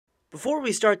Before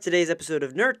we start today's episode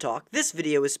of Nerd Talk, this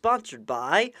video is sponsored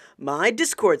by my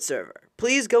Discord server.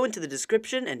 Please go into the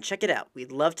description and check it out.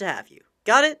 We'd love to have you.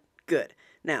 Got it? Good.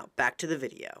 Now, back to the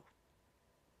video.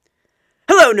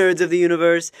 Hello, nerds of the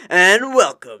universe, and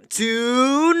welcome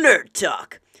to Nerd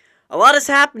Talk. A lot has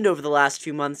happened over the last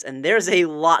few months, and there's a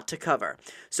lot to cover.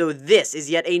 So this is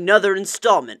yet another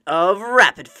installment of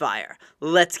Rapid Fire.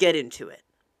 Let's get into it.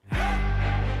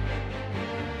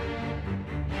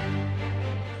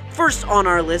 First on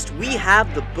our list, we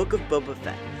have the Book of Boba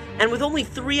Fett. And with only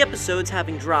 3 episodes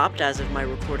having dropped as of my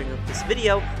recording of this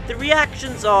video, the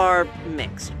reactions are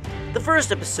mixed. The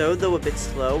first episode, though a bit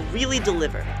slow, really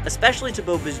delivered, especially to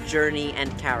Boba's journey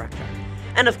and character.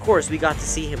 And of course, we got to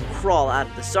see him crawl out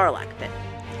of the Sarlacc pit.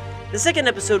 The second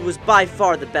episode was by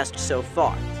far the best so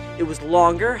far. It was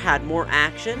longer, had more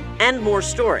action, and more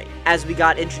story, as we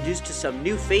got introduced to some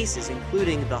new faces,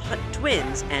 including the Hutt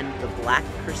twins and the Black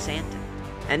Chrysanthemum.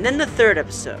 And then the third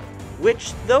episode,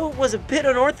 which, though it was a bit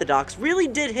unorthodox, really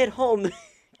did hit home.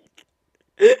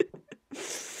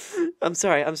 I'm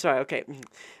sorry, okay.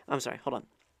 I'm sorry, hold on.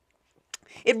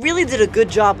 It really did a good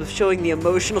job of showing the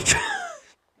emotional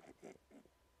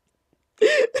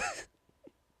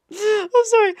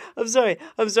I'm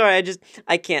sorry,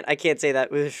 I can't say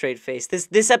that with a straight face.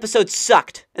 This episode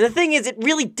sucked. And the thing is, it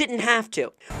really didn't have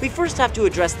to. We first have to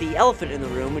address the elephant in the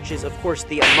room, which is, of course,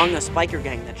 the Among Us biker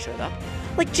gang that showed up.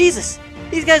 Like, Jesus,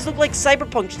 these guys look like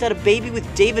Cyberpunk just had a baby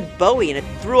with David Bowie, and it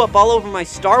threw up all over my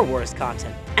Star Wars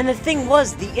content. And the thing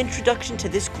was, the introduction to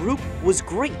this group was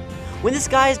great. When this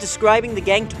guy is describing the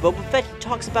gang to Boba Fett, he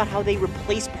talks about how they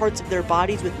replace parts of their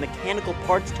bodies with mechanical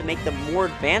parts to make them more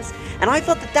advanced, and I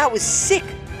thought that was sick.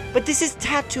 But this is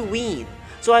Tatooine,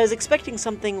 so I was expecting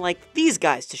something like these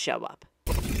guys to show up.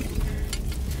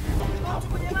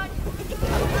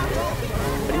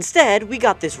 But instead, we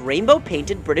got this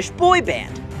rainbow-painted British boy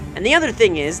band. And the other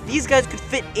thing is, these guys could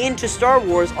fit into Star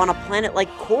Wars on a planet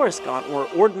like Coruscant or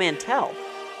Ord Mantell.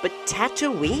 But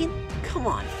Tatooine? Come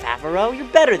on, Favreau, you're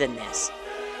better than this.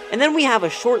 And then we have a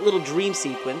short little dream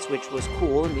sequence, which was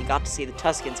cool, and we got to see the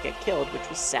Tuskens get killed, which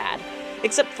was sad.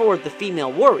 Except for the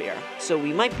female warrior, so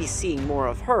we might be seeing more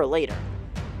of her later.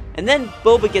 And then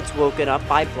Boba gets woken up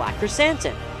by Black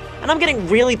Chrysanthemum. And I'm getting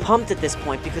really pumped at this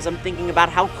point because I'm thinking about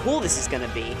how cool this is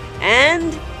gonna be.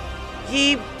 And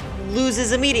he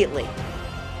loses immediately.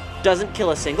 Doesn't kill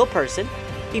a single person.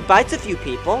 He bites a few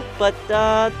people, but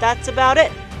that's about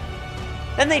it.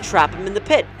 Then they trap him in the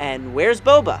pit, and where's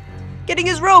Boba? Getting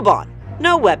his robe on.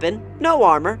 No weapon, no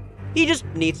armor. He just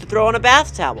needs to throw on a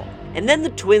bath towel. And then the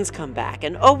twins come back,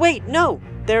 and oh wait, no,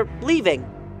 they're leaving.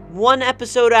 1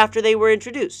 episode after they were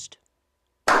introduced.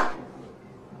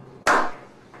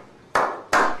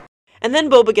 And then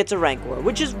Boba gets a Rancor,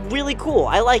 which is really cool,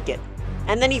 I like it.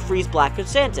 And then he frees Black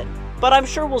Chrysanthemum, but I'm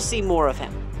sure we'll see more of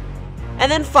him. And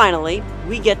then finally,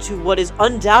 we get to what is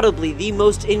undoubtedly the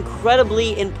most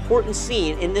incredibly important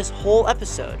scene in this whole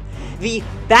episode. The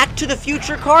Back to the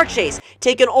Future car chase,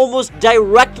 taken almost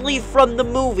directly from the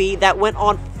movie that went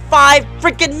on 5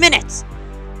 freaking minutes!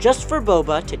 Just for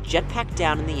Boba to jetpack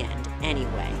down in the end,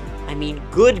 anyway. I mean,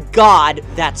 good God,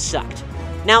 that sucked.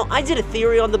 Now, I did a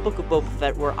theory on the Book of Boba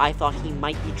Fett where I thought he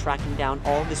might be tracking down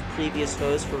all of his previous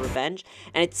foes for revenge,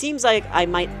 and it seems like I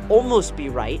might almost be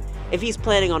right. If he's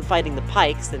planning on fighting the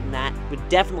Pikes, then that would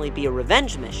definitely be a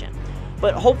revenge mission.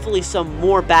 But hopefully some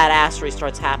more badassery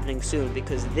starts happening soon,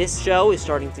 because this show is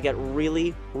starting to get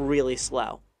really, really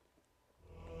slow.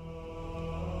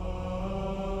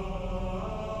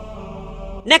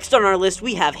 Next on our list,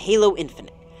 we have Halo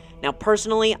Infinite. Now,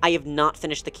 personally, I have not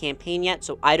finished the campaign yet,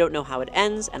 so I don't know how it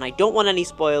ends, and I don't want any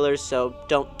spoilers, so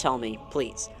don't tell me,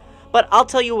 please. But I'll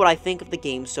tell you what I think of the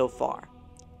game so far.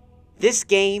 This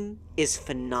game is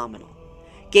phenomenal.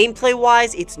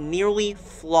 Gameplay-wise, it's nearly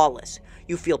flawless.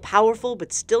 You feel powerful,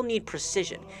 but still need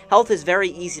precision. Health is very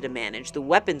easy to manage. The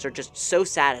weapons are just so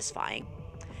satisfying.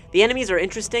 The enemies are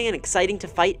interesting and exciting to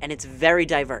fight, and it's very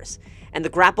diverse. And the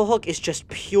grapple hook is just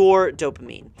pure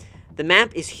dopamine. The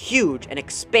map is huge and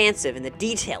expansive, and the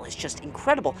detail is just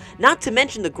incredible. Not to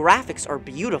mention the graphics are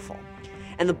beautiful.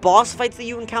 And the boss fights that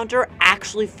you encounter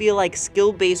actually feel like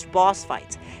skill-based boss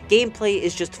fights. Gameplay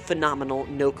is just phenomenal,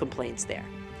 no complaints there.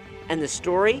 And the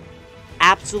story?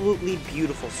 Absolutely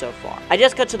beautiful so far. I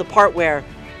just got to the part where,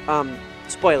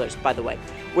 spoilers, by the way,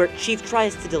 where Chief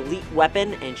tries to delete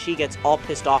weapon and she gets all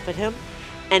pissed off at him.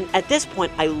 And at this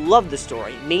point, I love the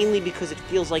story, mainly because it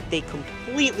feels like they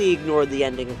completely ignored the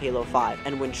ending of Halo 5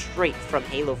 and went straight from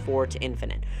Halo 4 to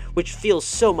Infinite, which feels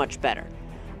so much better.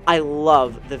 I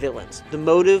love the villains. The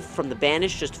motive from the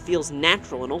Banished just feels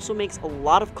natural and also makes a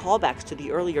lot of callbacks to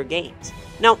the earlier games.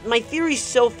 Now, my theory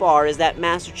so far is that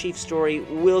Master Chief's story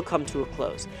will come to a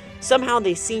close. Somehow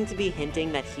they seem to be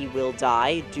hinting that he will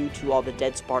die due to all the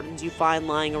dead Spartans you find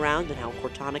lying around and how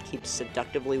Cortana keeps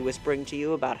seductively whispering to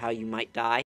you about how you might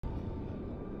die.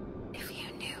 If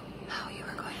you knew how you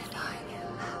were going to die,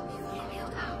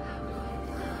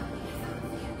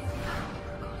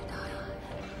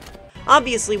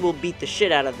 Obviously, we'll beat the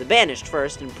shit out of the Banished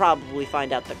first and probably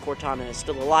find out that Cortana is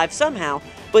still alive somehow,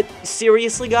 but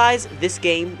seriously guys, this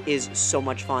game is so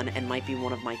much fun and might be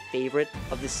one of my favorite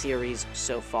of the series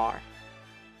so far.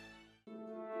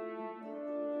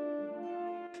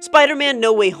 Spider-Man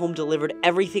No Way Home delivered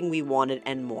everything we wanted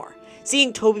and more.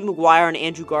 Seeing Tobey Maguire and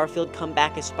Andrew Garfield come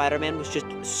back as Spider-Man was just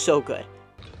so good.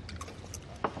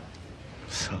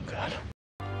 So good.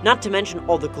 Not to mention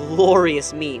all the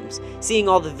glorious memes. Seeing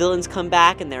all the villains come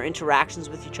back and their interactions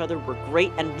with each other were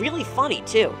great and really funny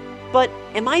too. But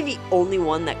am I the only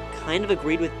one that kind of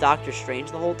agreed with Doctor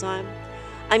Strange the whole time?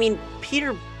 I mean,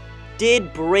 Peter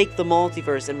did break the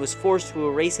multiverse and was forced to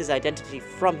erase his identity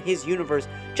from his universe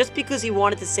just because he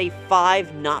wanted to save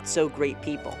 5 not-so-great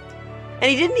people. And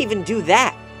he didn't even do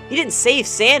that. He didn't save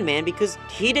Sandman because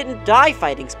he didn't die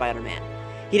fighting Spider-Man.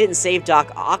 He didn't save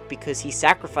Doc Ock because he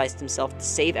sacrificed himself to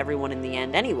save everyone in the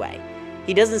end anyway.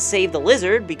 He doesn't save the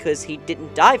Lizard because he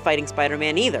didn't die fighting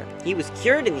Spider-Man either. He was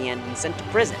cured in the end and sent to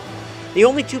prison. The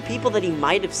only 2 people that he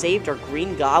might have saved are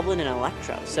Green Goblin and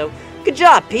Electro, so good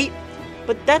job, Pete!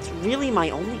 But that's really my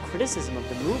only criticism of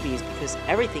the movies because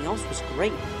everything else was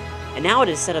great. And now it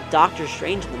has set up Doctor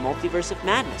Strange in the Multiverse of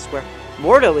Madness, where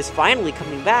Mordo is finally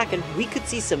coming back and we could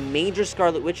see some major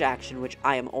Scarlet Witch action, which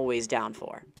I am always down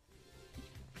for.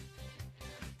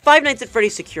 Five Nights at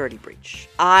Freddy's Security Breach,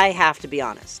 I have to be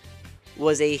honest,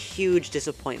 was a huge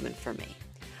disappointment for me.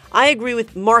 I agree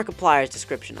with Markiplier's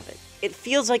description of it. It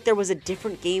feels like there was a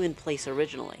different game in place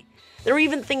originally. There were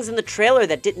even things in the trailer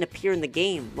that didn't appear in the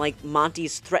game, like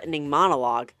Monty's threatening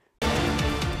monologue.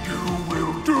 You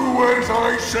will do as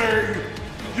I say.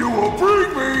 You will bring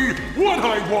me what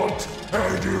I want.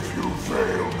 And if you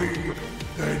fail me,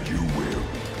 then you will,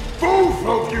 both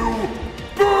of you,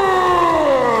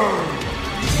 burn!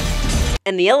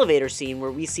 And the elevator scene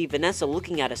where we see Vanessa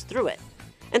looking at us through it.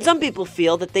 And some people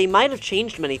feel that they might have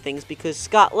changed many things because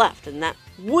Scott left, and that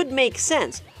would make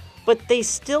sense, but they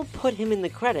still put him in the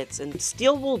credits, and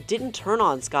Steelwool didn't turn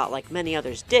on Scott like many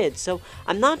others did, so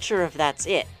I'm not sure if that's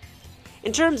it.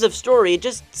 In terms of story, it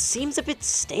just seems a bit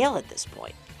stale at this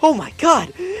point. Oh my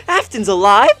god, Afton's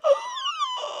alive?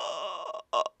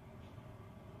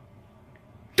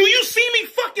 Do you see me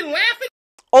fucking laughing?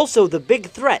 Also, the big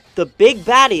threat, the big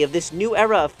baddie of this new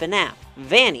era of FNAF,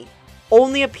 Vanny,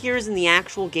 only appears in the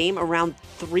actual game around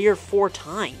 3 or 4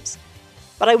 times.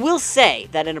 But I will say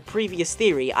that in a previous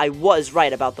theory, I was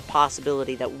right about the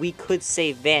possibility that we could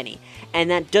save Vanny,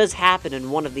 and that does happen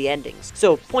in one of the endings,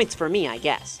 so points for me, I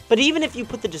guess. But even if you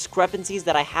put the discrepancies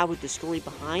that I have with the story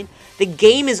behind, the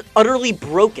game is utterly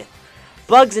broken.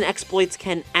 Bugs and exploits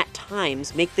can, at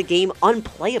times, make the game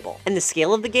unplayable, and the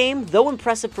scale of the game, though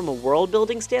impressive from a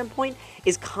world-building standpoint,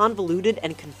 is convoluted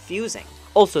and confusing.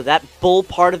 Also, that bull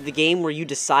part of the game where you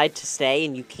decide to stay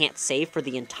and you can't save for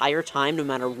the entire time no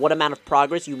matter what amount of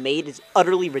progress you made is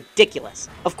utterly ridiculous.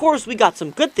 Of course, we got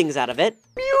some good things out of it.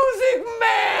 Music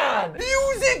Man!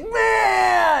 Music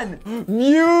Man!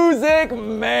 Music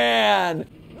Man!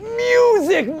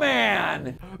 Music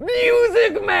Man!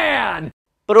 Music Man!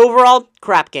 But overall,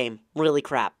 crap game. Really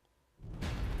crap.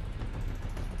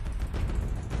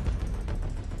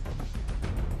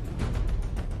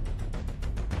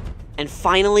 And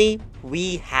finally,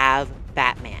 we have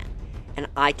Batman. And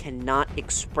I cannot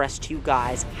express to you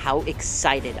guys how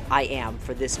excited I am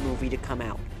for this movie to come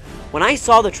out. When I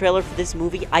saw the trailer for this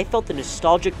movie, I felt the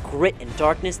nostalgic grit and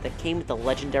darkness that came with the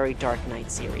legendary Dark Knight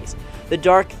series. The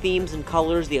dark themes and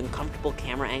colors, the uncomfortable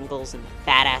camera angles, and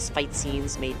badass fight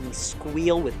scenes made me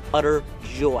squeal with utter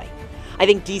joy. I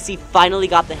think DC finally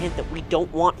got the hint that we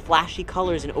don't want flashy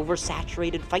colors and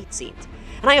oversaturated fight scenes,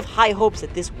 and I have high hopes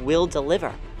that this will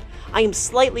deliver. I am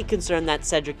slightly concerned that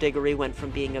Cedric Diggory went from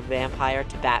being a vampire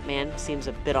to Batman. Seems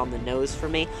a bit on the nose for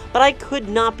me, but I could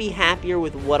not be happier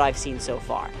with what I've seen so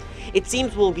far. It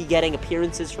seems we'll be getting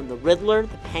appearances from the Riddler,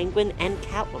 the Penguin, and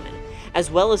Catwoman, as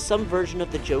well as some version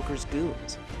of the Joker's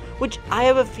goons, which I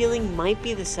have a feeling might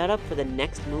be the setup for the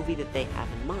next movie that they have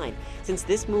in mind, since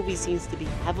this movie seems to be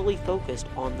heavily focused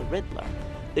on the Riddler.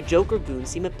 The Joker goons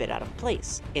seem a bit out of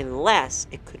place, unless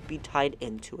it could be tied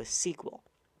into a sequel.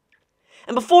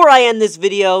 And before I end this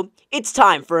video, it's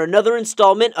time for another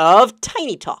installment of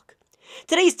Tiny Talk.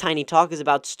 Today's Tiny Talk is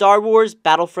about Star Wars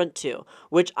Battlefront 2,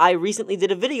 which I recently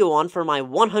did a video on for my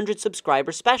 100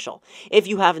 subscriber special. If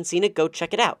you haven't seen it, go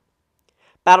check it out.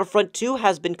 Battlefront 2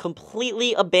 has been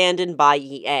completely abandoned by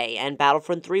EA, and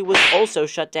Battlefront 3 was also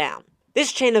shut down.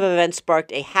 This chain of events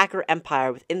sparked a hacker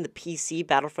empire within the PC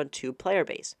Battlefront 2 player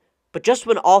base. But just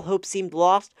when all hope seemed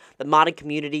lost, the modding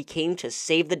community came to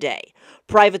save the day.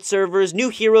 Private servers, new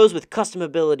heroes with custom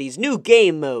abilities, new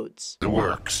game modes. It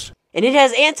works. And it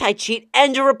has anti-cheat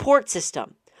and a report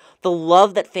system. The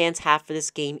love that fans have for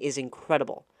this game is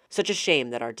incredible. Such a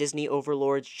shame that our Disney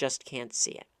overlords just can't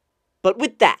see it. But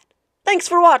with that, thanks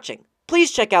for watching.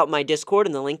 Please check out my Discord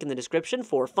and the link in the description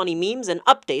for funny memes and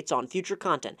updates on future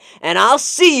content. And I'll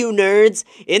see you nerds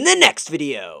in the next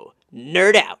video.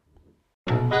 Nerd out.